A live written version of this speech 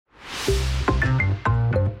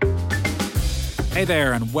Hey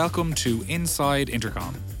there, and welcome to Inside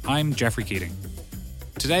Intercom. I'm Jeffrey Keating.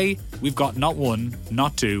 Today, we've got not one,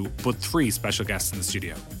 not two, but three special guests in the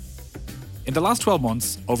studio. In the last 12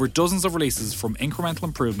 months, over dozens of releases from incremental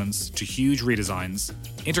improvements to huge redesigns,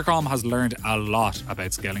 Intercom has learned a lot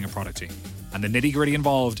about scaling a product team and the nitty-gritty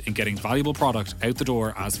involved in getting valuable product out the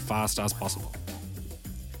door as fast as possible.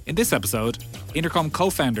 In this episode, Intercom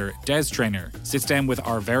co-founder Des Traynor sits down with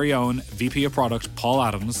our very own VP of Product Paul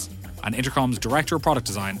Adams and Intercom's Director of Product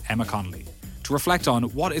Design Emmet Connolly to reflect on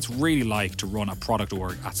what it's really like to run a product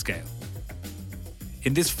org at scale.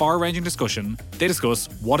 In this far-ranging discussion, they discuss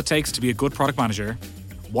what it takes to be a good product manager,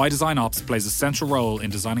 why design ops plays a central role in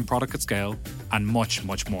designing product at scale, and much,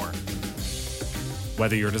 much more.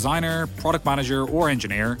 Whether you're a designer, product manager, or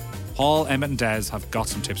engineer, Paul, Emmet, and Des have got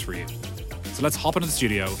some tips for you. So let's hop into the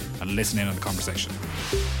studio and listen in on the conversation.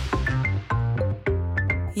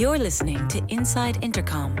 You're listening to Inside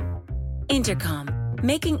Intercom. Intercom,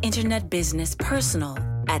 making internet business personal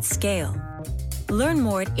at scale. Learn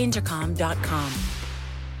more at intercom.com.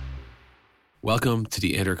 Welcome to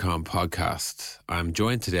the Intercom podcast. I'm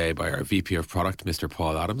joined today by our VP of Product, Mr.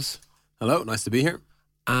 Paul Adams. Hello, nice to be here.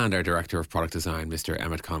 And our Director of Product Design, Mr.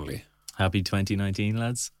 Emmet Connolly. Happy 2019,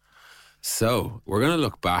 lads. So, we're going to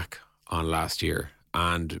look back on last year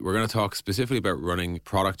and we're going to talk specifically about running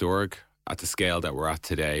product org at the scale that we're at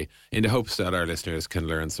today in the hopes that our listeners can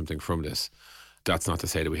learn something from this. That's not to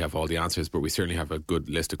say that we have all the answers, but we certainly have a good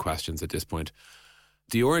list of questions at this point.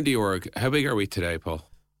 The R&D org, how big are we today, Paul?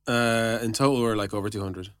 In total, we're like over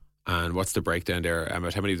 200. And what's the breakdown there,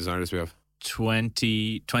 Emmet? How many designers do we have?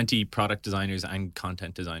 20 product designers and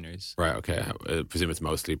content designers. Right, okay. I presume it's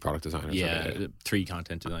mostly product designers. Yeah, okay. 3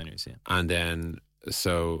 content designers, yeah. And then,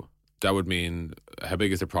 so that would mean, how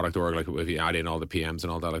big is the product org? Like, if you add in all the PMs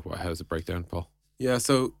and all that, like, how does it break down, Paul? Yeah,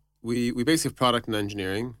 so we basically have product and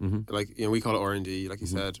engineering. Mm-hmm. Like, you know, we call it R&D, like you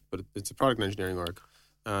said, but it's a product and engineering org.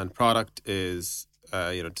 And product is,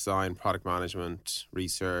 design, product management,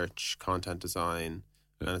 research, content design,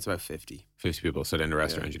 and it's about 50. 50 people, so then the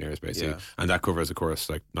rest are engineers, basically. Yeah. And that covers, of course,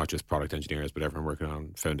 like not just product engineers, but everyone working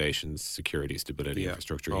on foundations, security, stability,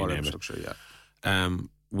 infrastructure, you name it.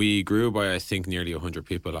 We grew by, I think, nearly 100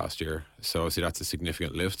 people last year. So obviously that's a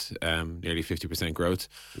significant lift, nearly 50% growth.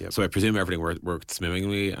 Yep. So I presume everything worked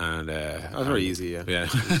swimmingly. And that was very easy, yeah.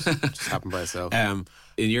 Just happened by itself.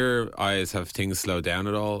 In your eyes, have things slowed down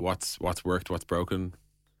at all? What's worked, what's broken?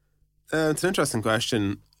 It's an interesting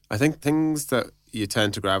question. I think things that you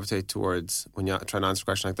tend to gravitate towards when you try and answer a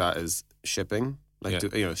question like that is shipping.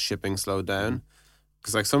 Shipping slowed down.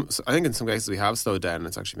 Because I think in some cases we have slowed down and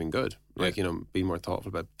it's actually been good. Like, being more thoughtful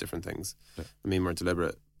about different things and being more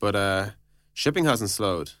deliberate. But shipping hasn't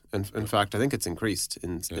slowed. In fact, I think it's increased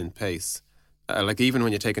in pace. Like even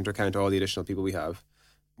when you take into account all the additional people we have,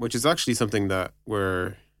 which is actually something that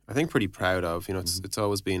we're, I think, pretty proud of. You know, it's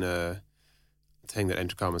always been a thing that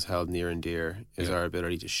Intercom has held near and dear is our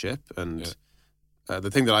ability to ship. And the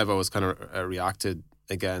thing that I've always kind of reacted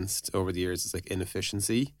against over the years is like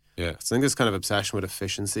inefficiency. Yeah. So I think this kind of obsession with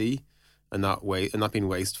efficiency and not being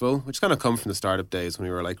wasteful, which kind of come from the startup days when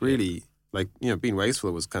we were like really being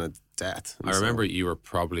wasteful was kind of death. I remember you were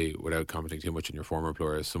probably, without commenting too much on your former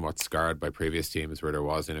employers, somewhat scarred by previous teams where there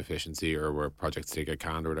was inefficiency or where projects did get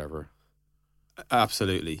canned or whatever.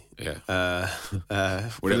 Absolutely. Yeah.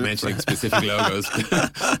 Without mentioning specific logos,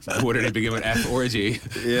 whether they begin with F or G.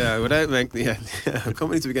 Yeah,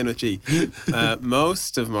 companies begin with G.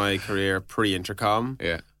 Most of my career pre-Intercom,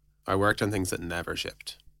 I worked on things that never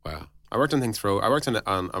shipped. Wow. I worked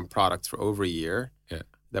on products for over a year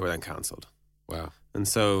that were then cancelled. Wow. And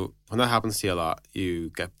so when that happens to you a lot,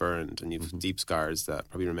 you get burned and you have deep scars that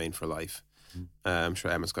probably remain for life. I'm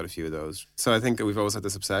sure Emma's got a few of those. So I think we've always had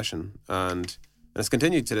this obsession and it's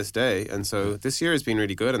continued to this day. And so this year has been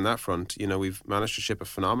really good on that front. You know, we've managed to ship a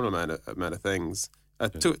phenomenal amount of things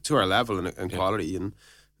to our level and quality. And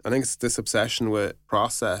I think it's this obsession with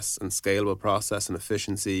process and scalable process and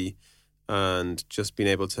efficiency and just being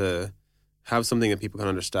able to have something that people can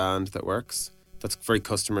understand that works, that's very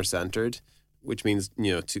customer centered, which means,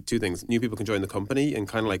 two things. New people can join the company and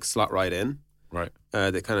kind of like slot right in. Right.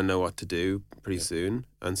 They kind of know what to do pretty soon.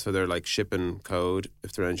 And so they're like shipping code,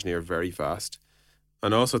 if they're an engineer, very fast.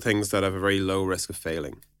 And also things that have a very low risk of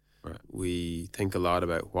failing. Right. We think a lot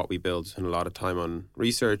about what we build and a lot of time on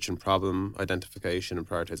research and problem identification and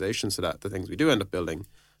prioritization so that the things we do end up building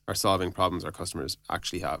are solving problems our customers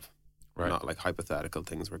actually have. Right. Not like hypothetical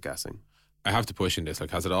things we're guessing. I have to push in this.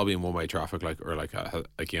 Like, has it all been one-way traffic?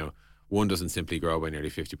 One doesn't simply grow by nearly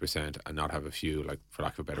 50% and not have a few, like, for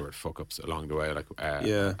lack of a better word, fuck-ups along the way. Like,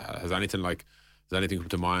 has anything come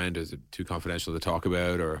to mind? Is it too confidential to talk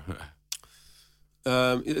about, or?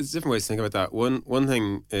 It's different ways to think about that. One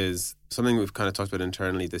thing is something we've kind of talked about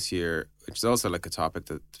internally this year, which is also like a topic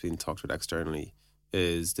that's been talked about externally,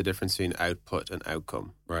 is the difference between output and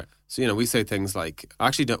outcome. Right. So, we say things like,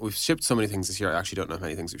 we've shipped so many things this year, I actually don't know how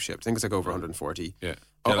many things we've shipped. I think it's like over 140. Yeah.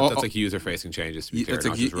 That's like user-facing changes, to be clear,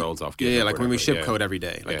 not just rolls off. Yeah, like when we ship code every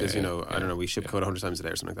day. Like, I don't know, we ship code 100 times a day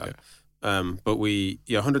or something like that. But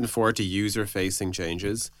 140 user-facing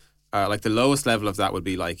changes. Like the lowest level of that would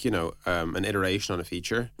be like, an iteration on a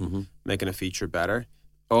feature, making a feature better,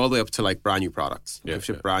 all the way up to like brand new products. We've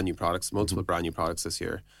shipped brand new products, multiple brand new products this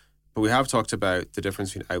year. But we have talked about the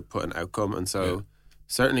difference between output and outcome. And so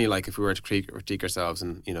certainly like if we were to critique ourselves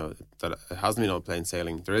and, that it hasn't been all plain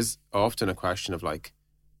sailing, there is often a question of like,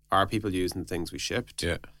 are people using the things we shipped?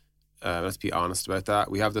 Yeah. Let's be honest about that.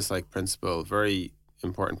 We have this like principle, very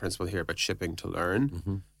important principle here about shipping to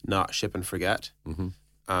learn, not ship and forget.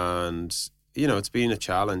 And, it's been a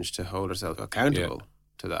challenge to hold ourselves accountable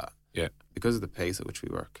to that. Yeah. Because of the pace at which we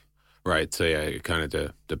work. Right. So, kind of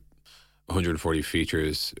the 140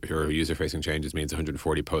 features or user-facing changes means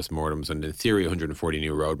 140 post-mortems and in theory 140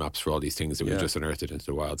 new roadmaps for all these things that we've just unearthed into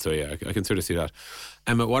the wild. So, I can sort of see that.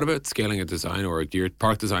 Emma, what about scaling a design org? Your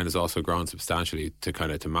product design has also grown substantially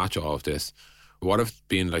to match all of this. What have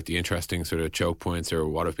been like the interesting sort of choke points, or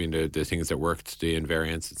what have been the things that worked, the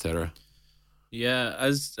invariants, etc.? Yeah,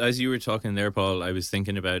 as you were talking there, Paul, I was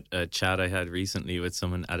thinking about a chat I had recently with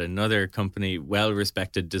someone at another company,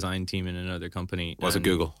 well-respected design team in another company. Was it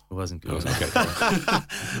Google? It wasn't Google. Okay.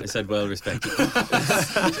 I said well-respected.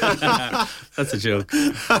 That's a joke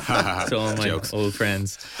to all my old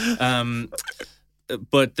friends.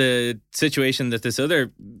 But the situation that this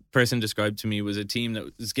other person described to me was a team that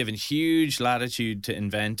was given huge latitude to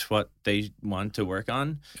invent what they want to work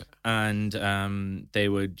on. Yeah. And they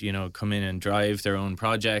would, come in and drive their own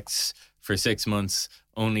projects for 6 months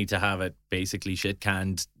only to have it basically shit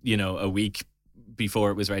canned, a week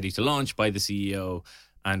before it was ready to launch by the CEO.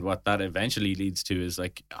 And what that eventually leads to is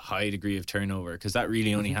like a high degree of turnover, because that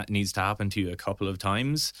really only needs to happen to you a couple of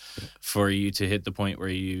times for you to hit the point where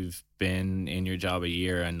you've been in your job a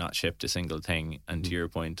year and not shipped a single thing. And to your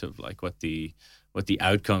point of like what the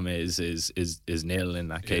outcome is nil in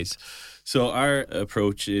that case. So our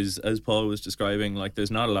approach is, as Paul was describing, like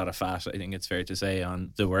there's not a lot of fat, I think it's fair to say,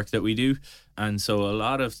 on the work that we do. And so a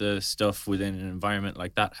lot of the stuff within an environment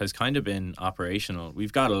like that has kind of been operational.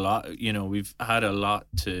 We've got a lot, we've had a lot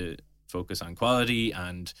to focus on quality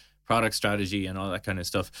and product strategy and all that kind of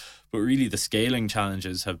stuff. But really the scaling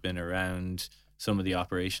challenges have been around some of the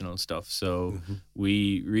operational stuff. So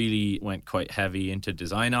we really went quite heavy into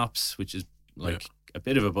design ops, which is like a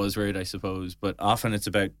bit of a buzzword, I suppose, but often it's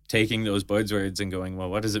about taking those buzzwords and going, well,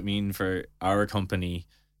 what does it mean for our company,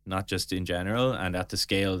 not just in general and at the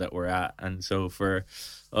scale that we're at? And so for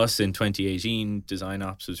us in 2018, design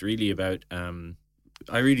ops was really about,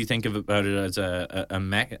 I really think about it as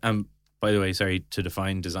by the way, sorry, to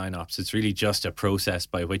define design ops, it's really just a process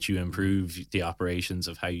by which you improve the operations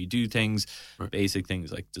of how you do things, basic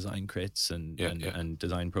things like design crits and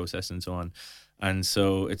design process and so on. And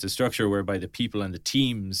so it's a structure whereby the people and the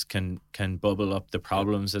teams can bubble up the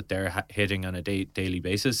problems that they're hitting on a daily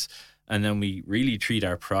basis. And then we really treat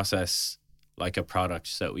our process like a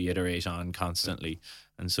product that we iterate on constantly.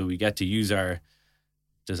 And so we get to use our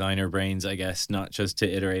designer brains, I guess, not just to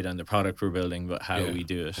iterate on the product we're building, but how we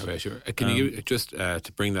do it. Okay, sure. Can you give, just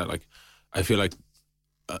to bring that, like, I feel like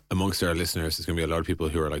amongst our listeners, there's going to be a lot of people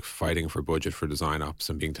who are like fighting for budget for design ops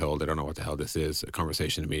and being told they don't know what the hell this is. A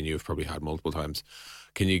conversation me and you have probably had multiple times.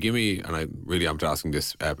 Can you give me, and I really am asking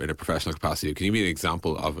this in a professional capacity, can you give me an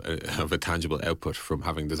example of a tangible output from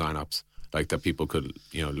having design ops, like that people could,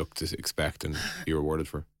 look to expect and be rewarded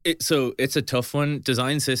for? So it's a tough one.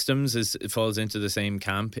 Design systems it falls into the same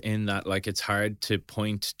camp in that, like, it's hard to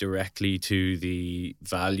point directly to the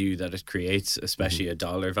value that it creates, especially a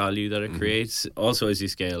dollar value that it creates. Also, as you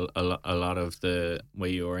scale, a lot of the way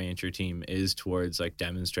you orient your team is towards like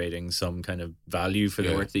demonstrating some kind of value for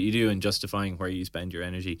the work that you do and justifying where you spend your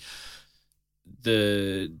energy.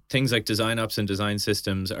 The things like design ops and design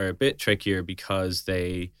systems are a bit trickier because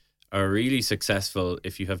they are really successful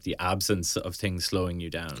if you have the absence of things slowing you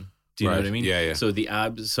down. Do you know what I mean? Yeah.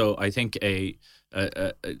 So I think a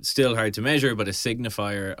still hard to measure, but a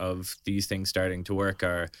signifier of these things starting to work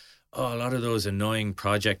are a lot of those annoying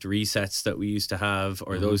project resets that we used to have,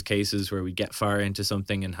 or those cases where we get far into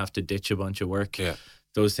something and have to ditch a bunch of work. Yeah.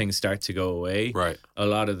 Those things start to go away. Right. A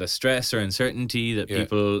lot of the stress or uncertainty that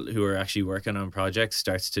people who are actually working on projects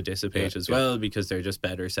starts to dissipate as well, because they're just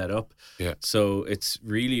better set up. Yeah. So it's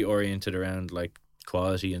really oriented around like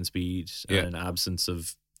quality and speed and an absence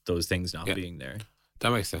of those things not being there.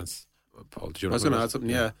 That makes sense. Paul, did you I was want going to add something.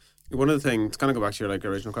 Yeah, one of the things, kind of go back to your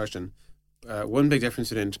original question. One big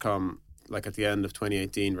difference in Intercom, at the end of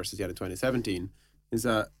 2018 versus the end of 2017, is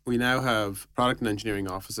that we now have product and engineering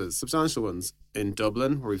offices, substantial ones, in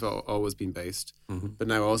Dublin, where we've always been based, but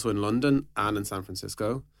now also in London and in San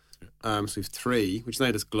Francisco. So we have 3, which is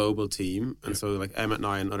now this global team. And so Emmett and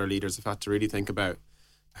I and other leaders have had to really think about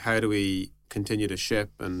how do we continue to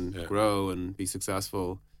ship and grow and be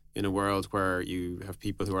successful in a world where you have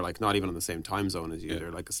people who are not even on the same time zone as you.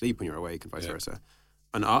 They're asleep when you're awake and vice versa.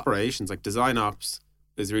 And operations, design ops,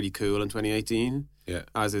 is really cool in 2018. Yeah.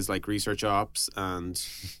 As is research ops and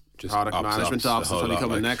just product management ops is probably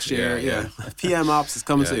coming next year. Yeah. PM ops is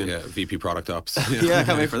coming soon. Yeah. VP product ops. Yeah, I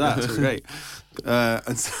can't wait for that. It's great.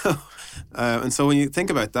 And so when you think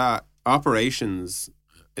about that, operations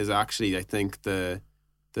is actually, I think, the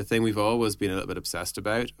thing we've always been a little bit obsessed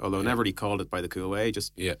about, although never really called it by the cool way.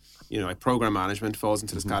 Just, program management falls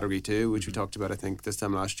into this category too, which we talked about, I think, this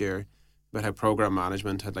time last year, about how program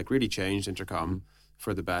management had really changed Intercom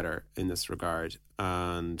for the better in this regard.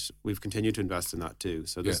 And we've continued to invest in that too.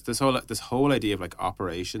 So this whole idea of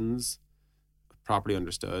operations, properly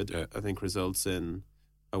understood, I think results in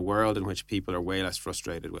a world in which people are way less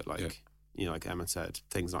frustrated with like Emmet said,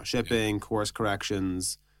 things not shipping, course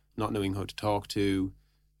corrections, not knowing who to talk to.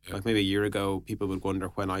 Maybe a year ago, people would wonder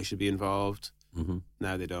when I should be involved.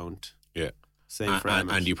 Now they don't. Yeah. Same for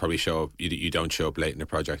Emmet. And you probably show up, you don't show up late in a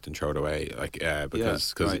project and throw it away,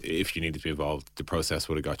 because if you needed to be involved, the process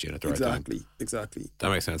would have got you in at the right time. Exactly. That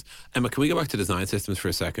makes sense. Emma, can we go back to design systems for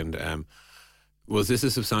a second? Was this a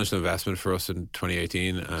substantial investment for us in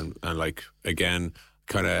 2018? And again,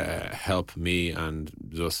 kind of help me and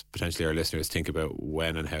thus potentially our listeners think about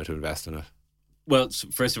when and how to invest in it? Well,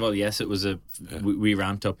 first of all, yes, it was we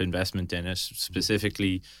ramped up investment in it.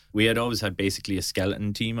 Specifically, we had always had basically a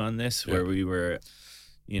skeleton team on this where we were,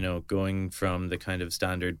 going from the kind of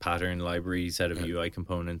standard pattern library set of UI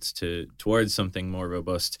components towards something more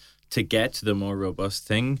robust to get to the more robust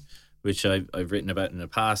thing, which I've written about in the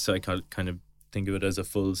past. So I kind of think of it as a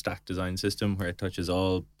full stack design system where it touches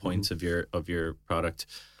all points of your product.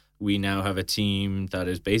 We now have a team that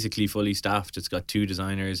is basically fully staffed. It's got 2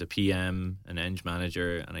 designers, a PM, an eng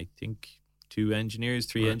manager, and I think 2 engineers,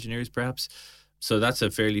 3 engineers perhaps. So that's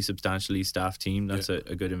a fairly substantially staffed team. That's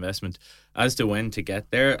a good investment. As to when to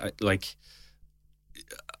get there,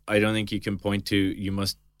 I don't think you can point to you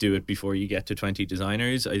must do it before you get to 20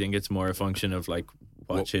 designers. I think it's more a function of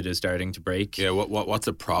what shit is starting to break. Yeah, what's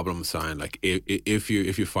a problem sign? If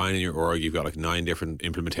you find in your org you've got 9 different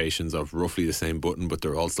implementations of roughly the same button, but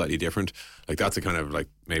they're all slightly different. That's a kind of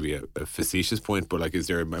maybe a facetious point, but is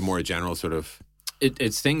there a more general sort of?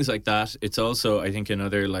 It's things like that. It's also, I think,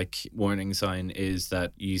 another warning sign is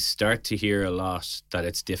that you start to hear a lot that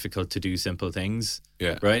it's difficult to do simple things.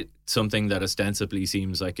 Yeah. Right. Something that ostensibly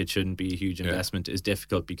seems like it shouldn't be a huge investment is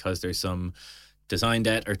difficult because there's some design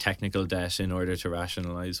debt or technical debt in order to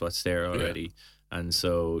rationalize what's there already. And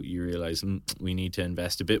so you realize we need to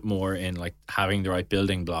invest a bit more in having the right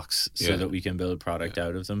building blocks so that we can build product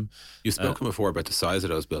out of them. You've spoken before about the size of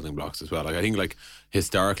those building blocks as well. I think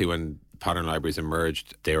historically when pattern libraries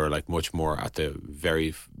emerged, they were much more at the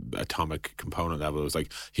very atomic component level. It was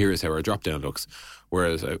here is how our drop down looks.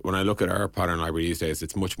 Whereas when I look at our pattern library these days,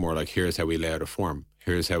 it's much more here's how we lay out a form.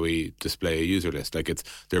 Here's how we display a user list.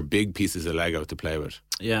 They're big pieces of Lego to play with.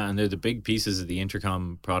 Yeah, and they're the big pieces of the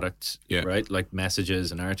Intercom product, right? Like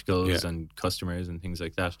messages and articles and customers and things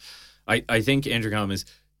like that. I think Intercom is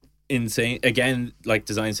insane. Again,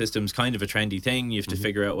 design systems, kind of a trendy thing. You have to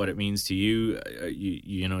figure out what it means to you,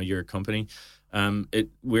 your company.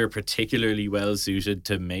 We're particularly well suited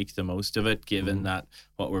to make the most of it, given that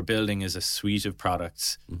what we're building is a suite of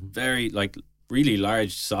products, very really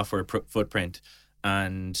large software footprint,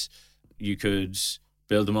 and you could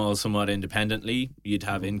build them all somewhat independently. You'd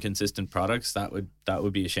have inconsistent products. That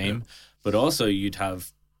would be a shame. But also you'd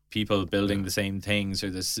have people building the same things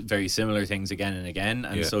or this very similar things again and again.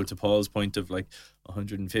 And so to Paul's point of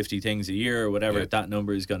 150 things a year or whatever, that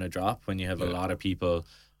number is going to drop when you have a lot of people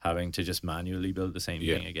having to just manually build the same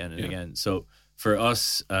thing again and again. So for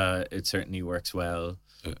us, it certainly works well.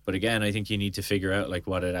 But again, I think you need to figure out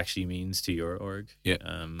what it actually means to your org. Yeah,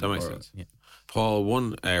 that makes sense. Yeah. Paul,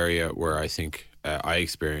 one area where I think I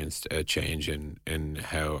experienced a change in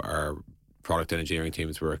how our product and engineering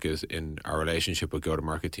teams work is in our relationship with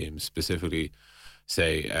go-to-market teams, specifically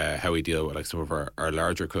say how we deal with some of our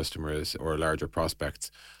larger customers or larger prospects.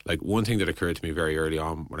 One thing that occurred to me very early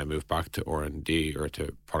on when I moved back to R&D or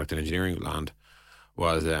to product and engineering land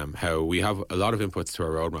was how we have a lot of inputs to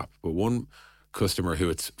our roadmap, but one customer who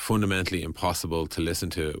it's fundamentally impossible to listen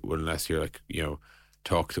to unless you're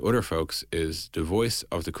talk to other folks is the voice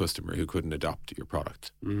of the customer who couldn't adopt your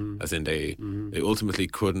product. As in they ultimately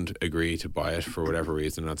couldn't agree to buy it for whatever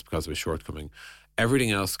reason, and that's because of a shortcoming.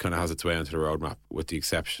 Everything else kind of has its way onto the roadmap with the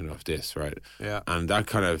exception of this, right? Yeah. And that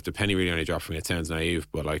kind of, the penny really only dropped for me. It sounds naive,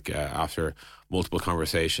 but like after multiple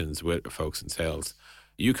conversations with folks in sales,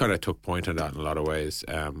 you kind of took point on that in a lot of ways.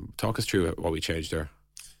 Talk us through what we changed there.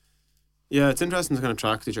 Yeah, it's interesting to kind of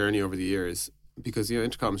track the journey over the years because,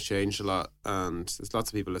 Intercom's changed a lot, and there's lots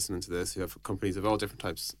of people listening to this who have companies of all different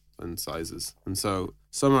types and sizes. And so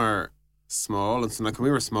some are small, and so like when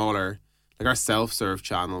we were smaller, like our self-serve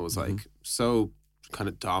channel was like so kind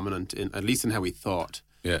of dominant at least in how we thought.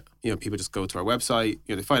 Yeah. People just go to our website,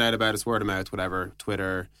 they find out about us, word of mouth, whatever,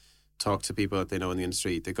 Twitter, talk to people that they know in the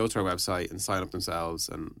industry. They go to our website and sign up themselves,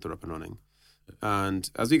 and they're up and running. And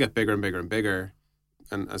as we get bigger and bigger and bigger,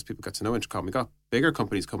 and as people get to know Intercom, we got bigger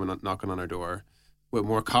companies knocking on our door with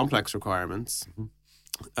more complex requirements.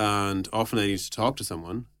 And often they need to talk to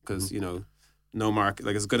someone because, no market,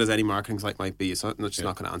 like as good as any marketing site might be, it's not going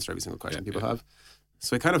to answer every single question people have.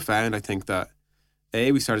 So I kind of found, I think, that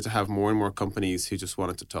we started to have more and more companies who just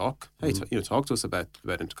wanted to talk. Hey, talk to us about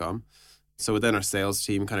Intercom. So then our sales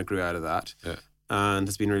team kind of grew out of that, and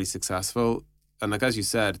it's been really successful. And like as you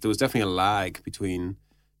said, there was definitely a lag between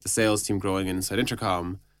the sales team growing inside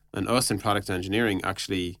Intercom and us in product engineering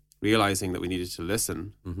actually realizing that we needed to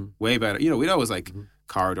listen way better. We'd always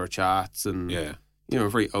corridor chats and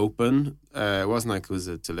very open. It wasn't like it was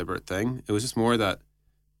a deliberate thing. It was just more that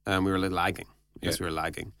we were lagging. Yes, we were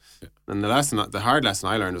lagging. Yeah. And the hard lesson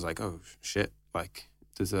I learned was like, oh shit, like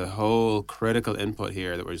there's a whole critical input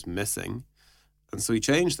here that we're just missing. And so we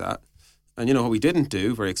changed that. And what we didn't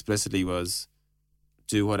do very explicitly was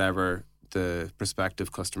do whatever the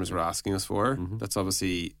prospective customers were asking us for. That's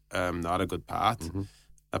obviously not a good path.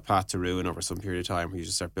 A path to ruin over some period of time where you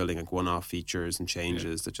just start building like one-off features and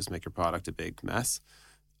changes that just make your product a big mess.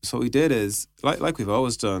 So what we did is, like we've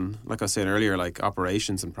always done, like I was saying earlier, like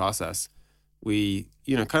operations and process, we,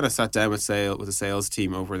 kind of sat down with the sales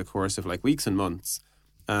team over the course of like weeks and months,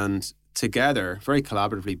 and together, very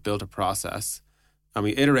collaboratively built a process, and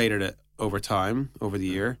we iterated it over time, over the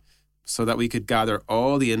year, so that we could gather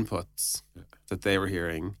all the inputs that they were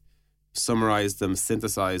hearing, summarize them,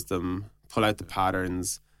 synthesize them, pull out the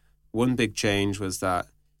patterns. One big change was that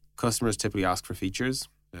customers typically ask for features,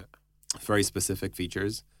 very specific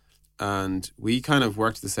features, and we kind of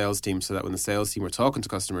worked the sales team so that when the sales team were talking to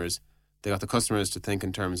customers, they got the customers to think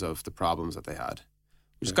in terms of the problems that they had,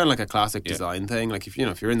 which is kind of like a classic design thing. Like if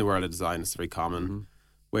you're in the world of design, it's a very common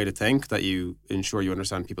way to think, that you ensure you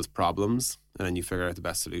understand people's problems and then you figure out the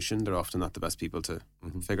best solution. They're often not the best people to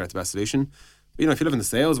figure out the best solution. But, if you live in the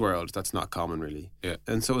sales world, that's not common really. Yeah.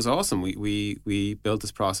 And so it was awesome. We built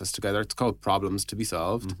this process together. It's called Problems to be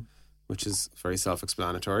Solved, which is very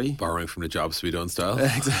self-explanatory. Borrowing from the Jobs to be Done style.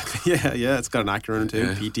 Exactly. Yeah. It's got an acronym too.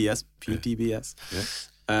 PTBS.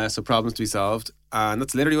 Yeah. So Problems to be Solved. And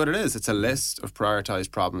that's literally what it is. It's a list of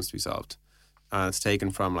prioritized problems to be solved. And it's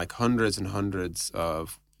taken from like hundreds and hundreds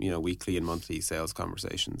of, weekly and monthly sales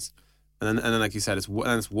conversations. And then like you said, it's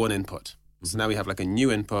one input. So now we have like a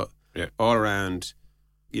new input all around,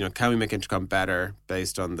 can we make Intercom better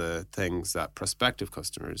based on the things that prospective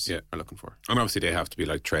customers are looking for? And obviously they have to be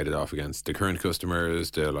like traded off against the current customers,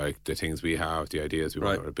 the things we have, the ideas we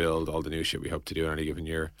want to build, all the new shit we hope to do in any given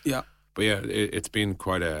year. Yeah. But it's been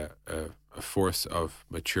quite a force of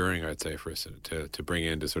maturing, I'd say, for us to bring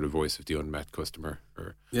in the sort of voice of the unmet customer.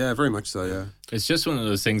 Yeah, very much so, yeah. It's just one of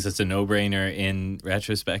those things that's a no-brainer in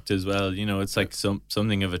retrospect as well. It's like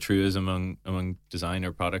something of a truism among design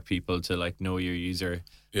or product people to like know your user.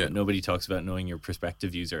 Yeah. But nobody talks about knowing your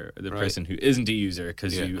prospective user, the person who isn't a user,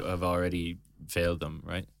 because you have already failed them,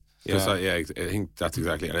 right? Yeah, I think that's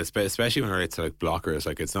exactly it. Especially when it relates to like blockers,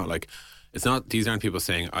 like it's not, these aren't people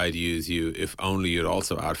saying I'd use you if only you'd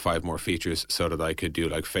also add 5 more features so that I could do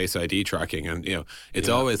like Face ID tracking. And, it's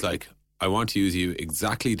always like, I want to use you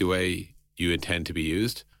exactly the way you intend to be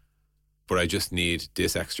used, but I just need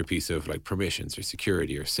this extra piece of like permissions or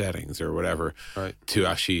security or settings or whatever to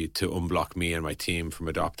unblock me and my team from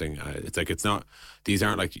adopting. It's like, these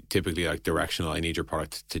aren't like typically like directional, I need your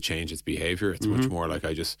product to change its behavior. It's much more like,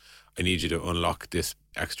 I need you to unlock this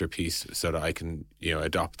extra piece so that I can,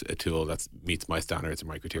 adopt a tool that meets my standards and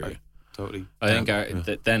my criteria. Right. Totally. I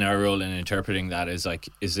think then our role in interpreting that is like,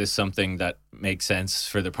 is this something that makes sense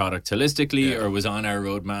for the product holistically or was on our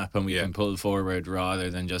roadmap and we can pull forward rather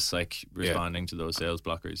than just like responding to those sales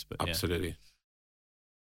blockers? But absolutely.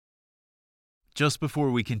 Just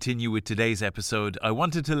before we continue with today's episode, I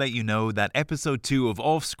wanted to let you know that episode 2 of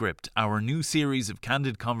Off Script, our new series of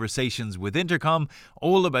candid conversations with Intercom,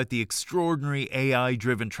 all about the extraordinary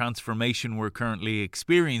AI-driven transformation we're currently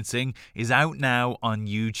experiencing, is out now on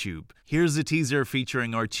YouTube. Here's a teaser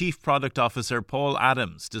featuring our Chief Product Officer, Paul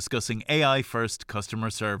Adams, discussing AI-first customer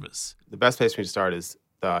service. The best place for me to start is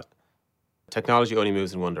that technology only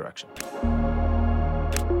moves in one direction.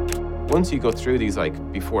 Once you go through these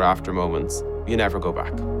before-after moments, you never go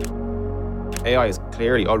back. AI has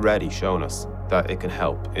clearly already shown us that it can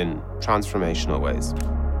help in transformational ways.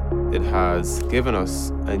 It has given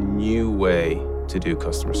us a new way to do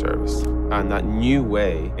customer service, and that new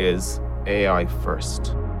way is AI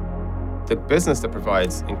first. The business that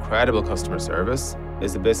provides incredible customer service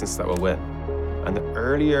is the business that will win. And the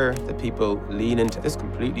earlier that people lean into this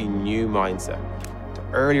completely new mindset, the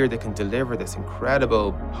earlier they can deliver this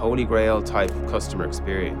incredible holy grail type of customer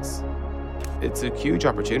experience. It's a huge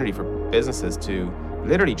opportunity for businesses to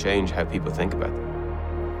literally change how people think about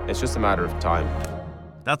them. It's just a matter of time.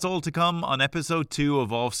 That's all to come on episode 2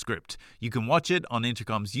 of Off Script. You can watch it on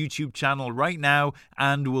Intercom's YouTube channel right now,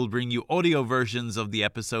 and we'll bring you audio versions of the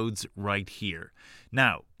episodes right here.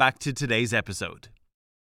 Now, back to today's episode.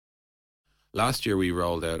 Last year we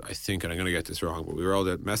rolled out, I think, and I'm going to get this wrong, but we rolled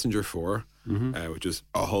out Messenger 4, which is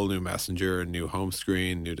a whole new messenger, new home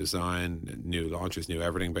screen, new design, new launchers, new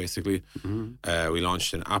everything basically. We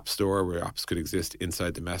launched an app store where apps could exist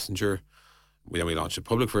inside the messenger. Then we launched a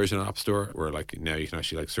public version of App Store where now you can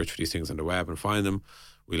actually search for these things on the web and find them.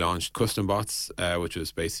 We launched custom bots, which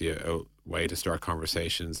was basically a way to start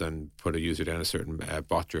conversations and put a user down a certain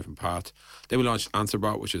bot-driven path. Then we launched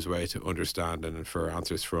AnswerBot, which is a way to understand and infer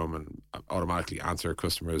answers from and automatically answer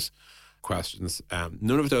customers' questions.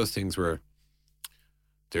 None of those things there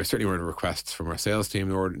certainly weren't requests from our sales team,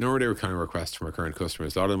 nor were they kind of requests from our current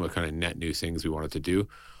customers. A lot of them were kind of net new things we wanted to do.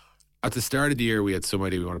 At the start of the year, we had some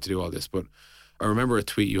idea we wanted to do all this, but I remember a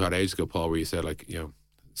tweet you had ages ago, Paul, where you said,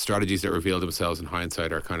 strategies that reveal themselves in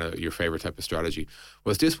hindsight are kind of your favorite type of strategy.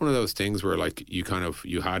 Was this one of those things where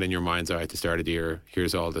you had in your mind's eye at the start of the year,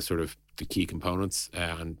 here's all the sort of the key components,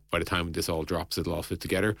 and by the time this all drops, it'll all fit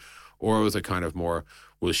together? Or was it kind of more,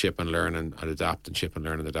 we'll ship and learn and adapt, and ship and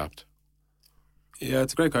learn and adapt? Yeah,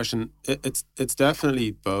 it's a great question. It's definitely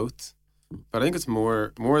both, but I think it's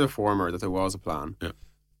more the former, that there was a plan. Yeah.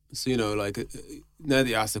 So, now that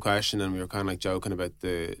you asked the question, and we were kind of joking about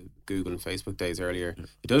the Google and Facebook days earlier,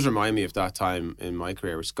 It does remind me of that time in my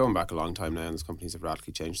career, which is going back a long time now, and those companies have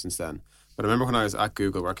radically changed since then. But I remember when I was at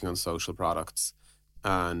Google working on social products,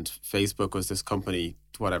 and Facebook was this company,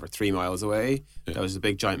 3 miles away. Yeah. That was a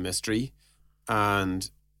big giant mystery.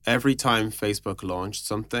 And every time Facebook launched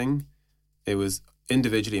something, it was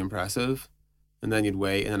individually impressive. And then you'd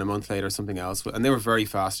wait, and then a month later, something else. And they were very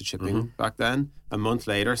fast at shipping back then. A month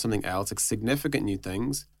later, something else, significant new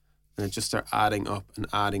things. And it just started adding up and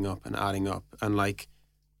adding up and adding up. And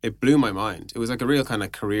it blew my mind. It was a real kind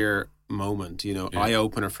of career moment,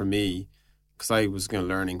 eye-opener for me, because I was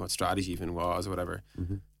learning what strategy even was or whatever.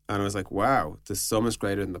 And I was like, wow, the sum is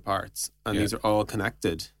greater than the parts. And these are all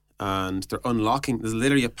connected. And they're unlocking. There's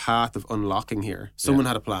literally a path of unlocking here. Someone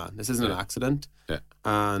had a plan. This isn't an accident. Yeah.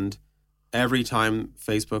 And every time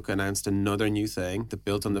Facebook announced another new thing that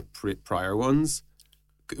built on the prior ones,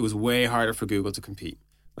 it was way harder for Google to compete.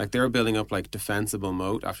 They were building up defensible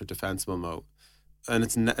moat after defensible moat. And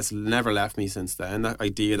it's never left me since then. That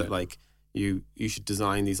idea that you should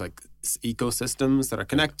design these ecosystems that are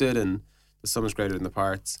connected and the sum is greater than the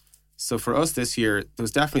parts. So for us this year, there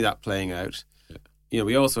was definitely that playing out. Yeah.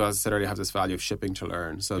 We also, as I said earlier, have this value of shipping to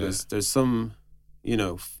learn. So there's some,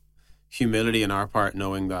 humility in our part,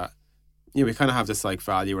 knowing that we kind of have this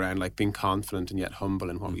value around being confident and yet humble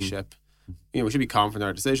in what we ship. We should be confident in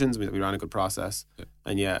our decisions, that we ran a good process,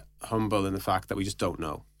 and yet humble in the fact that we just don't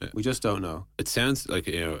know. Yeah. We just don't know. It sounds like,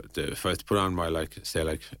 if I was to put on my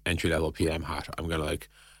entry-level PM hat, I'm going to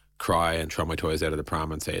cry and throw my toys out of the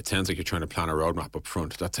pram and say, it sounds like you're trying to plan a roadmap up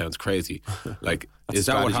front. That sounds crazy. Is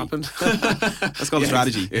that what happened? That's called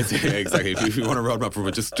strategy. Exactly. If you want a roadmap from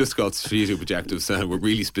it, just call it strategic objectives with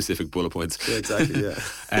really specific bullet points. Yeah, exactly,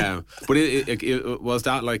 yeah. But it was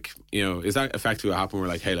that is that effectively what happened?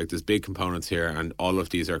 We're hey, there's big components here, and all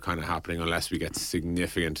of these are kind of happening unless we get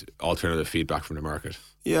significant alternative feedback from the market.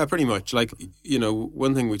 Yeah, pretty much.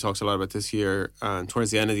 One thing we talked a lot about this year, and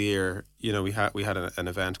towards the end of the year, we had an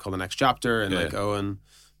event called The Next Chapter, and Owen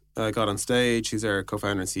got on stage. He's our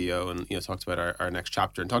co-founder and CEO, and talked about our next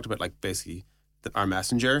chapter, and talked about basically our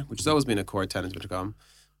messenger, which has always been a core tenet of Intercom,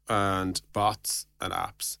 and bots and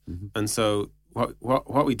apps. And so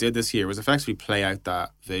what we did this year was effectively play out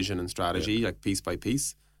that vision and strategy piece by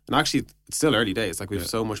piece. And actually, it's still early days. Like we have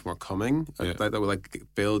so much more coming that will like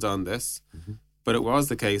build on this. But it was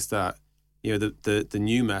the case that, you know, the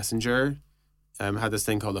new Messenger had this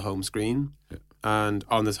thing called the home screen. And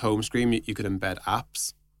on this home screen, you could embed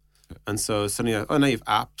apps. And so suddenly, now you have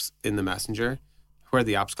apps in the Messenger. Where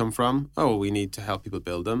the apps come from? Oh, we need to help people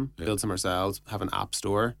build them, build them ourselves, have an app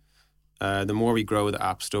store. The more we grow the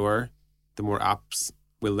app store, the more apps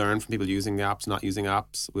we'll learn from people using the apps, not using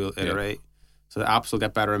apps. We'll iterate. So the apps will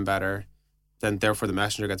get better and better. Then therefore the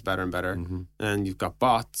Messenger gets better and better. And you've got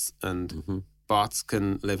bots, and bots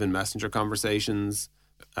can live in Messenger conversations.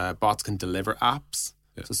 Bots can deliver apps.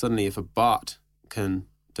 So suddenly if a bot can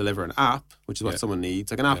deliver an app, which is what someone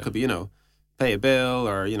needs, like an app could be, you know, pay a bill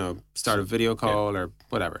or, you know, start a video call or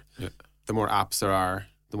whatever. The more apps there are,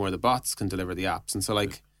 the more the bots can deliver the apps. And so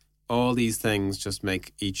like all these things just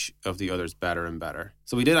make each of the others better and better.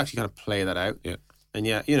 So we did actually kind of play that out. And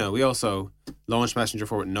you know, we also launched Messenger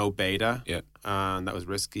 4 with no beta. And that was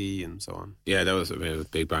risky and so on. Yeah, that was, I mean,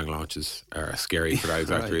 big bang launches are scary for that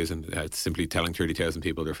exact reason. Simply telling 30,000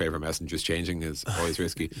 people their favourite messenger is changing is always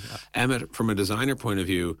risky. Emmett, from a designer point of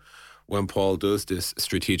view, when Paul does this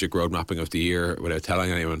strategic road mapping of the year without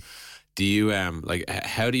telling anyone, do you like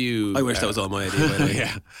how do you? I wish that was all my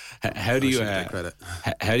idea. How do you take credit?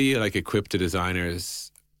 How do you like equip the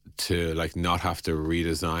designers to like not have to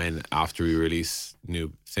redesign after we release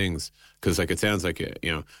new things? Because like it sounds like,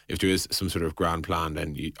 you know, if there is some sort of grand plan,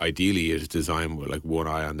 then ideally you'd design with like one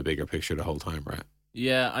eye on the bigger picture the whole time, right?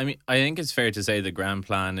 Yeah, I mean, I think it's fair to say the grand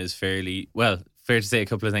plan is fair to say a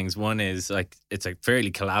couple of things. One is like it's a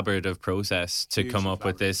fairly collaborative process to come up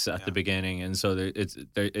with this at the beginning, and so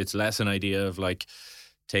it's less an idea of like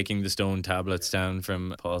taking the stone tablets down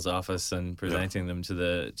from Paul's office and presenting them to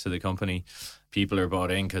the company. People are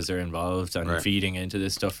bought in because they're involved and feeding into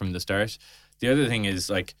this stuff from the start. The other thing is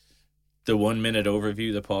like the 1 minute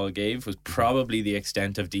overview that Paul gave was probably the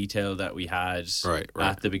extent of detail that we had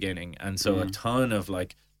at the beginning, and so a ton of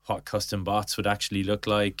like what custom bots would actually look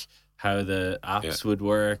like, how the apps would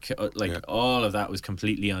work, all of that was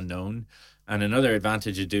completely unknown. And another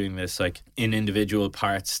advantage of doing this like in individual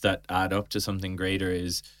parts that add up to something greater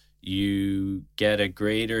is you get a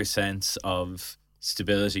greater sense of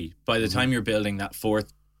stability. By the time you're building that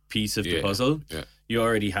fourth piece of the puzzle, you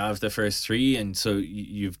already have the first three, and so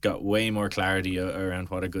you've got way more clarity around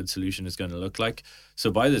what a good solution is going to look like.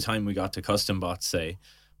 So by the time we got to custom bots, say,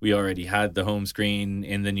 we already had the home screen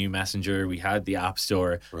in the new Messenger. We had the App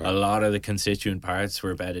Store. A lot of the constituent parts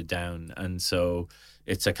were bedded down. And so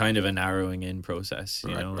it's a kind of a narrowing in process,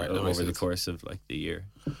 you know, over the course of like the year.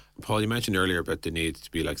 Paul, you mentioned earlier about the need to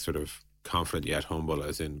be like sort of confident yet humble,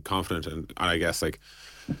 as in confident and I guess like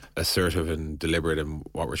assertive and deliberate in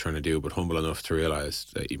what we're trying to do, but humble enough to realise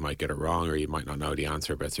that you might get it wrong or you might not know the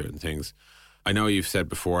answer about certain things. I know you've said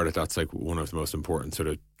before that that's like one of the most important sort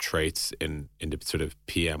of traits in the sort of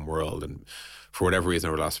PM world, and for whatever reason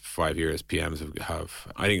over the last 5 years PMs have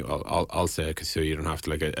I think I'll say it so you don't have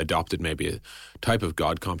to like adopted maybe a type of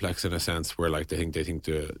God complex in a sense where like they think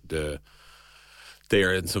they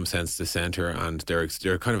are in some sense the center and they're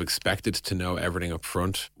kind of expected to know everything up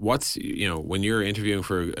front. What's, you know, when you're interviewing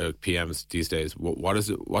for PMs these days,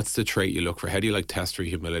 what's the trait you look for? How do you like test for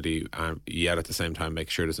humility yet at the same time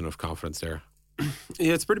make sure there's enough confidence there?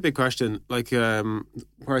 Yeah, it's a pretty big question. Like where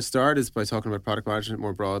I start is by talking about product management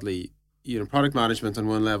more broadly. You know, product management on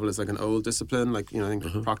one level is like an old discipline. Like, you know, I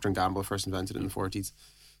think Procter & Gamble first invented it in the 40s.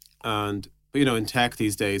 But, you know, in tech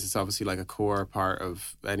these days, it's obviously like a core part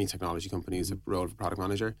of any technology company is a role of a product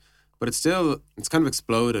manager. But it's kind of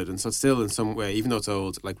exploded. And so it's still in some way, even though it's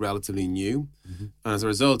old, like relatively new. And as a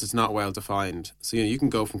result, it's not well defined. So, you know, you can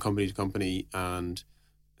go from company to company and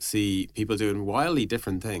see people doing wildly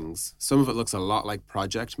different things. Some of it looks a lot like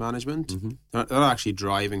project management. They're not actually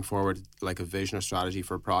driving forward like a vision or strategy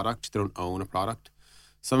for a product. They don't own a product.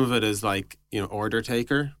 Some of it is like, you know, order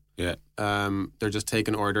taker. They're just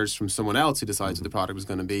taking orders from someone else who decides what the product is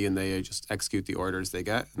going to be, and they just execute the orders they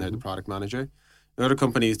get, and they're the product manager. In other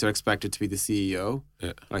companies, they're expected to be the CEO,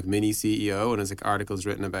 like mini CEO, and there's like articles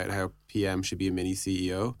written about how PM should be a mini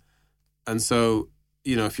CEO. And so,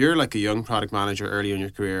 you know, if you're like a young product manager early in your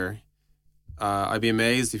career, I'd be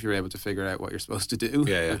amazed if you're able to figure out what you're supposed to do.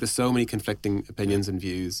 Like, there's so many conflicting opinions and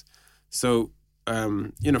views. So,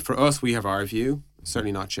 you know, for us, we have our view,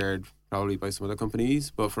 certainly not shared probably by some other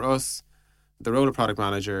companies. But for us, the role of product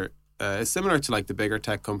manager is similar to like the bigger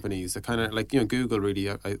tech companies. That kind of like, you know, Google really,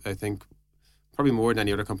 I think, probably more than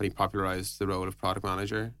any other company popularized the role of product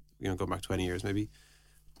manager, you know, going back 20 years maybe,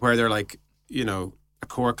 where they're like, you know, a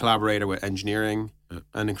core collaborator with engineering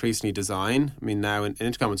and increasingly design. I mean, now in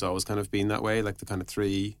Intercom it's always kind of been that way, like the kind of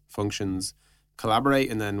three functions collaborate,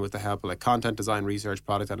 and then with the help of like content design, research,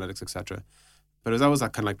 product analytics, etc. But it was always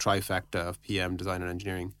that kind of like trifecta of PM, design, and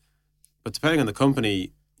engineering. But depending on the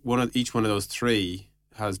company, each one of those three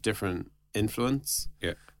has different influence.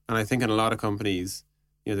 Yeah. And I think in a lot of companies,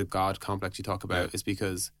 the God complex you talk about is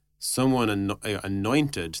because someone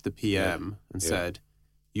anointed the PM and said,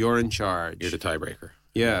 "You're in charge. You're the tiebreaker."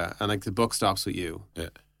 Yeah, and like the buck stops with you. Yeah.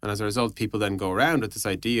 And as a result, people then go around with this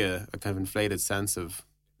idea, a kind of inflated sense of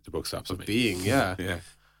the buck stops with me. Being. Yeah.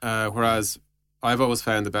 Whereas I've always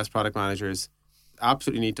found the best product managers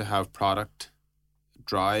absolutely need to have product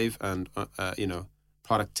drive and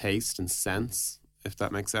product taste and sense, if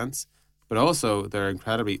that makes sense. But also they're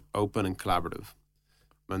incredibly open and collaborative,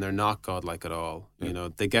 and they're not godlike at all. Yeah.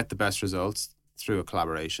 They get the best results through a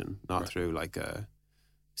collaboration, not through like a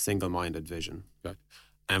single-minded vision. Right.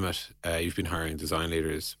 Emmet, you've been hiring design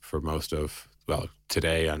leaders for most of,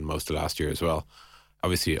 today and most of last year as well.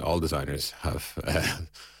 Obviously, all designers have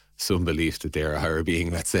some belief that they're a higher being,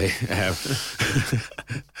 let's say.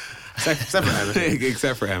 Except for Emmet.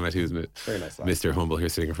 Except for Emmet, who's very nice Mr. Humble here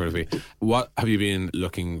sitting in front of me. What have you been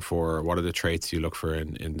looking for? What are the traits you look for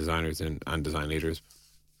in designers and design leaders?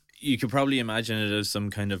 You could probably imagine it as some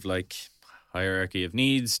kind of like hierarchy of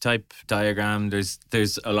needs type diagram. There's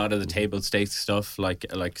a lot of the table stakes stuff like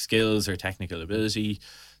skills or technical ability.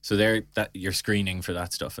 So that you're screening for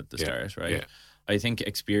that stuff at the start, right? Yeah. I think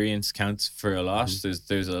experience counts for a lot.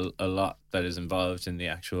 There's a lot that is involved in the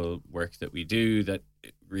actual work that we do that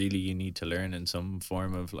really you need to learn in some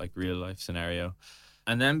form of like real life scenario.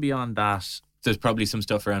 And then beyond that, there's probably some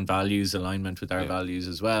stuff around values, alignment with our values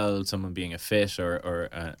as well, someone being a fit or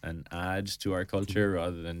an add to our culture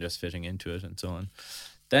rather than just fitting into it and so on.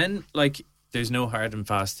 Then like there's no hard and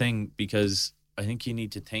fast thing, because I think you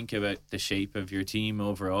need to think about the shape of your team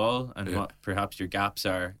overall and what perhaps your gaps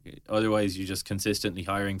are. Otherwise, you're just consistently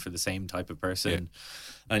hiring for the same type of person,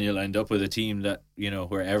 and you'll end up with a team that,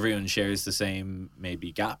 where everyone shares the same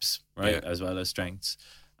maybe gaps, right, as well as strengths.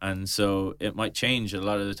 And so it might change. A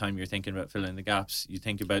lot of the time you're thinking about filling the gaps, you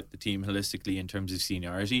think about the team holistically in terms of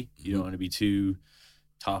seniority. You don't want to be too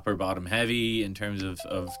top or bottom heavy in terms of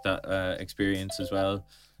that experience as well.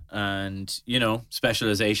 And,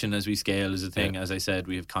 specialization as we scale is a thing. As I said,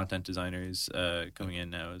 we have content designers coming in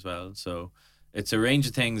now as well. So it's a range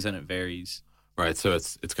of things and it varies. Right. So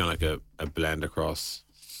it's kind of like a blend across.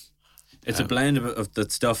 It's a blend of the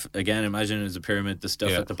stuff. Again, imagine it as a pyramid. The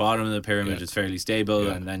stuff at the bottom of the pyramid is fairly stable.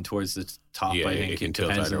 And then towards the top, I think it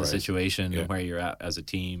depends on the situation and where you're at as a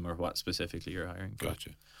team or what specifically you're hiring for.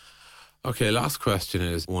 Gotcha. Okay, last question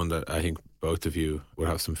is one that I think both of you would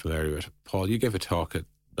have some familiarity with. Paul, you gave a talk at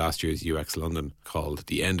last year's UX London called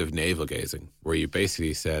The End of Navel Gazing, where you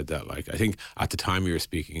basically said that, like, I think at the time you were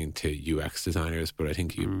speaking to UX designers, but I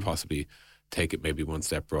think you possibly take it maybe one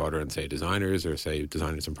step broader and say designers, or say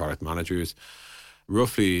designers and product managers.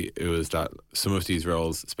 Roughly, it was that some of these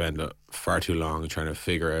roles spend far too long trying to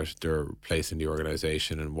figure out their place in the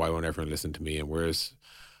organisation and why won't everyone listen to me and where's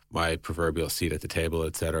my proverbial seat at the table,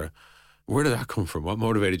 etc. Where did that come from? What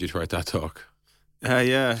motivated you to write that talk?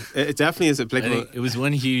 It definitely is applicable. I think it was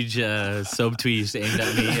one huge subtweet aimed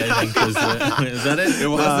at me, I think. Is that it? It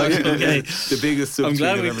was okay. The biggest subtweet I'm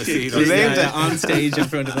glad I've we ever seen. It was aimed at on stage in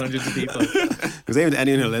front of hundreds of people. It was aimed at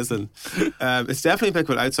anyone who listened. It's definitely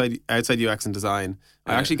applicable outside UX and design.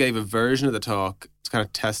 I actually gave a version of the talk to kind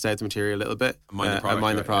of test out the material a little bit. Mind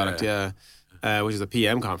the Product, which is a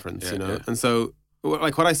PM conference, Yeah. And so,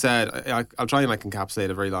 like what I said, I'll try and like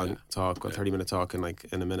encapsulate a very long talk, a 30-minute talk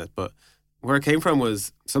in a minute, but where it came from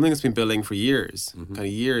was something that's been building for years, kind of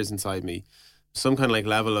years inside me. Some kind of like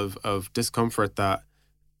level of discomfort that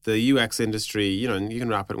the UX industry, and you can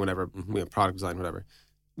wrap it whenever, product design, whatever.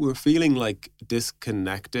 We're feeling like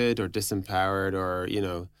disconnected or disempowered or,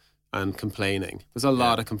 and complaining. There's a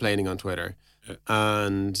lot of complaining on Twitter.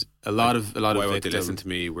 And a lot of why won't they victim. listen to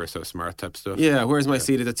me? We're so smart type stuff. Yeah, where's my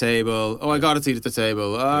seat at the table? Oh, I got a seat at the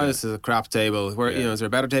table. Oh, this is a crap table. Where is there a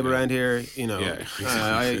better table around here? So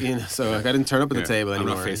I didn't turn up at the table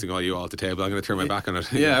anymore. I'm not facing all you all at the table. I'm going to turn my back on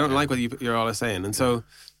it. I don't like what you're all saying. And so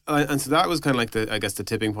that was kind of like the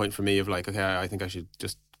tipping point for me of like, okay, I think I should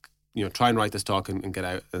just try and write this talk and get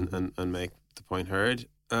out and make the point heard.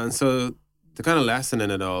 And so the kind of lesson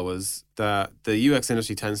in it all was that the UX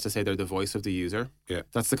industry tends to say they're the voice of the user. Yeah.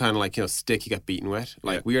 That's the kind of like, stick you get beaten with.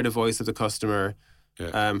 Like, we are the voice of the customer.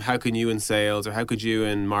 Yeah. How can you in sales, or how could you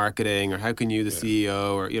in marketing, or how can you, the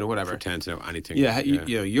CEO, or whatever, pretend to know anything?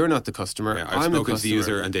 You're not the customer. Yeah, I'm spoken the to the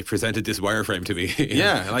user, and they presented this wireframe to me.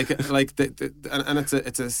 And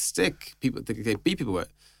it's a stick people they beat people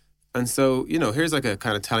with. And so here's like a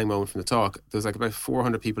kind of telling moment from the talk. There was like about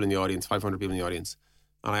 400 people in the audience, 500 people in the audience.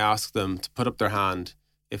 and I asked them to put up their hand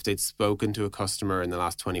if they'd spoken to a customer in the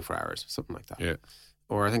last 24 hours, something like that. Yeah.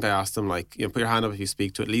 Or I think I asked them, like, put your hand up if you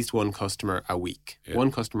speak to at least one customer a week. Yeah.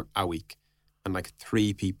 One customer a week. And like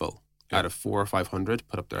 3 people out of 400 or 500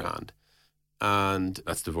 put up their hand. And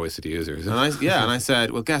that's the voice of the user, isn't it? And I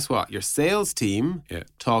said, well, guess what? Your sales team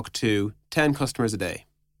talk to 10 customers a day,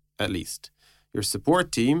 at least. Your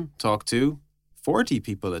support team talk to 40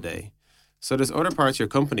 people a day. So there's other parts of your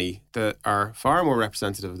company that are far more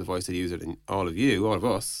representative of the voice of the user than all of you, all of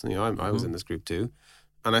us. I was in this group too.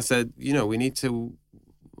 And I said, we need to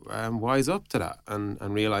wise up to that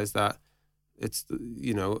and realize that it's,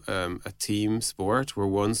 a team sport where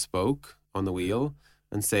one spoke on the wheel,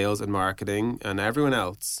 and sales and marketing and everyone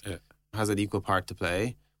else has an equal part to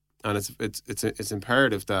play. And it's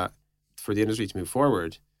imperative that for the industry to move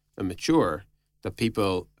forward and mature, that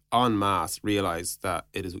people en masse realize that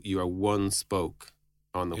you are one spoke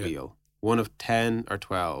on the wheel, one of 10 or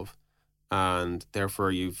 12, and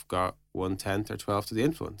therefore you've got 1/10 or 12 to the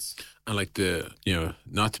influence. And like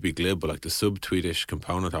not to be glib, but like the subtweetish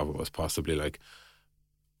component of it was possibly like,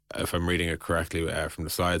 if I'm reading it correctly from the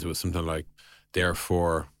slides, it was something like,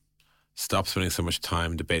 therefore, stop spending so much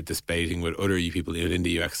time debating with other people in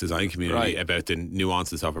the UX design community about the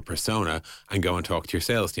nuances of a persona, and go and talk to your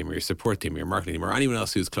sales team or your support team or your marketing team or anyone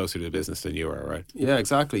else who's closer to the business than you are, right? Yeah,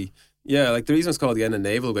 exactly. Yeah, like the reason it's called the end of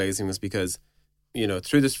navel gazing was because,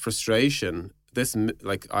 through this frustration, this,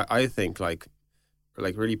 like, I think like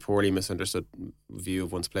really poorly misunderstood view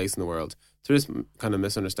of one's place in the world, through this kind of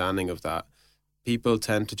misunderstanding of that, people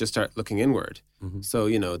tend to just start looking inward. Mm-hmm. So,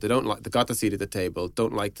 they they got the seat at the table,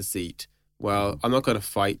 don't like the seat. Well, I'm not going to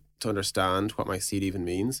fight to understand what my seat even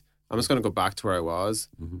means. I'm just going to go back to where I was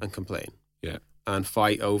and complain. Yeah. And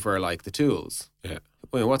fight over like the tools. Yeah.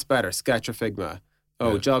 What's better, Sketch or Figma?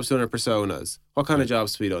 Oh, jobs done or personas? What kind of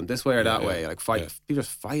jobs to be done? This way or that way? Like fight. Yeah. People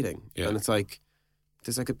just fighting. Yeah. And it's like,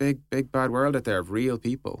 there's like a big bad world out there of real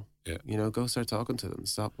people. Yeah. Go start talking to them.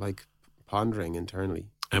 Stop like pondering internally.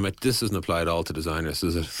 This doesn't apply at all to designers,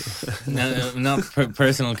 does it? No, not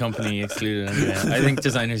personal company excluded anyway. I think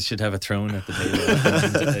designers should have a throne at the table.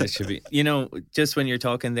 It should be, just when you're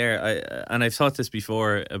talking there, and I've thought this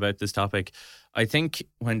before about this topic, I think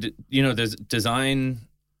when, there's design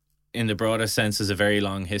in the broadest sense is a very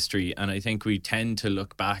long history. And I think we tend to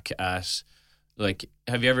look back at, like,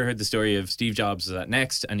 have you ever heard the story of Steve Jobs was at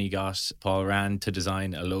Next and he got Paul Rand to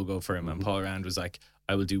design a logo for him, and Paul Rand was like,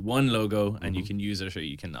 I will do one logo and you can use it or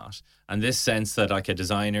you cannot. And this sense that like a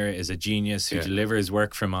designer is a genius who delivers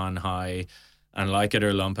work from on high, and like it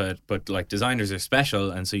or lump it, but like designers are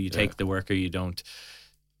special, and so you take the work or you don't.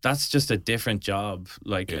 That's just a different job,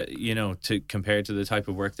 like, to compare to the type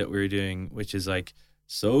of work that we're doing, which is like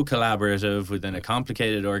so collaborative within a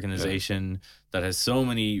complicated organization that has so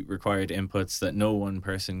many required inputs that no one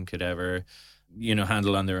person could ever,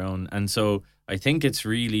 handle on their own. And so I think it's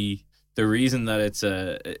really the reason that it's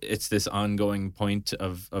this ongoing point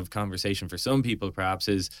of conversation for some people perhaps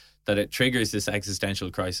is that it triggers this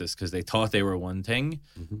existential crisis because they thought they were one thing,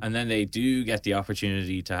 and then they do get the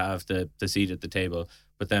opportunity to have the seat at the table,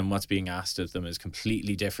 but then what's being asked of them is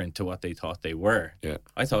completely different to what they thought they were. Yeah,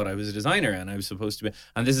 I thought I was a designer and I was supposed to be,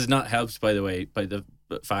 and this is not helped, by the way, by the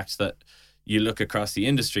fact that you look across the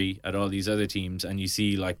industry at all these other teams and you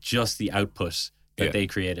see like just the output that they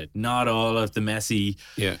created, not all of the messy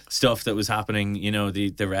stuff that was happening,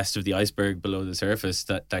 the rest of the iceberg below the surface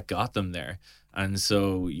that got them there. And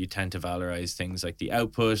so you tend to valorize things like the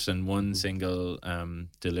output and one single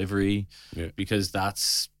delivery because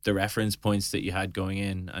that's the reference points that you had going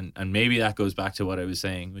in. And maybe that goes back to what I was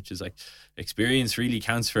saying, which is like experience really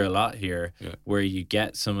counts for a lot here, where you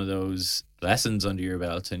get some of those lessons under your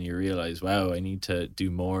belt and you realize, wow, I need to do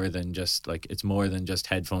more than just like, it's more than just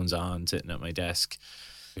headphones on, sitting at my desk,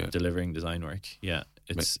 delivering design work. Yeah,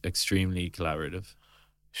 it's extremely collaborative.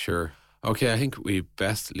 Sure. Okay, I think we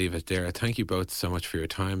best leave it there. Thank you both so much for your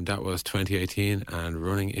time. That was 2018 and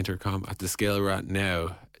running Intercom at the scale we're at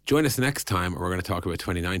now. Join us next time, we're going to talk about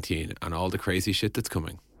 2019 and all the crazy shit that's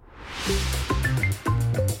coming.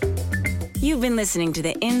 You've been listening to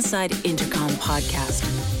the Inside Intercom podcast.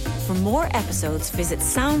 For more episodes, visit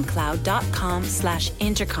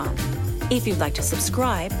soundcloud.com/intercom. If you'd like to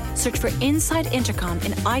subscribe, search for Inside Intercom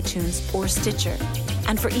in iTunes or Stitcher.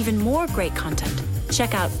 And for even more great content,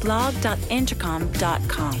 check out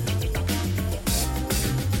blog.intercom.com.